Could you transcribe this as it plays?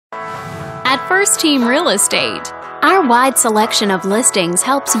at First Team Real Estate. Our wide selection of listings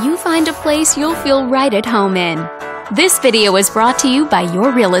helps you find a place you'll feel right at home in. This video is brought to you by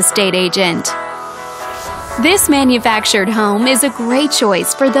your real estate agent. This manufactured home is a great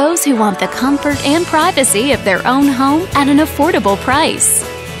choice for those who want the comfort and privacy of their own home at an affordable price.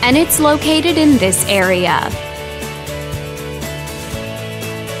 And it's located in this area.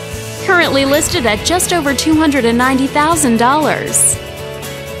 Currently listed at just over $290,000.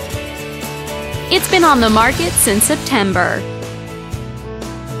 It's been on the market since September.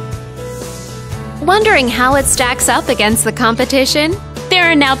 Wondering how it stacks up against the competition? There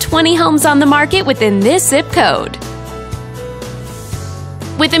are now 20 homes on the market within this zip code.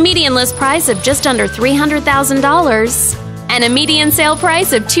 With a median list price of just under $300,000 and a median sale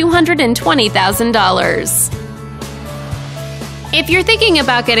price of $220,000. If you're thinking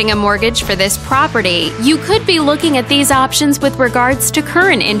about getting a mortgage for this property, you could be looking at these options with regards to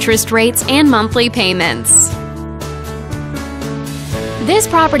current interest rates and monthly payments. This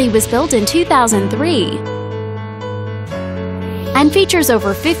property was built in 2003 and features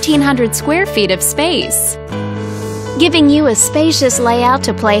over 1,500 square feet of space, giving you a spacious layout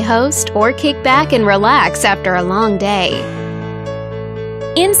to play host or kick back and relax after a long day.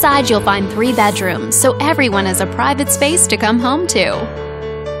 Inside, you'll find 3 bedrooms, so everyone has a private space to come home to,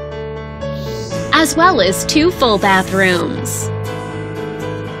 as well as 2 full bathrooms.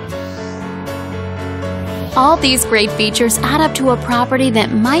 All these great features add up to a property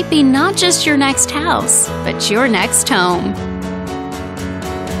that might be not just your next house, but your next home.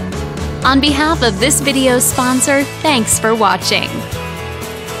 On behalf of this video's sponsor, thanks for watching.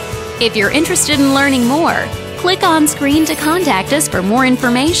 If you're interested in learning more, click on screen to contact us for more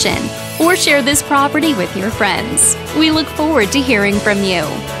information or share this property with your friends. We look forward to hearing from you.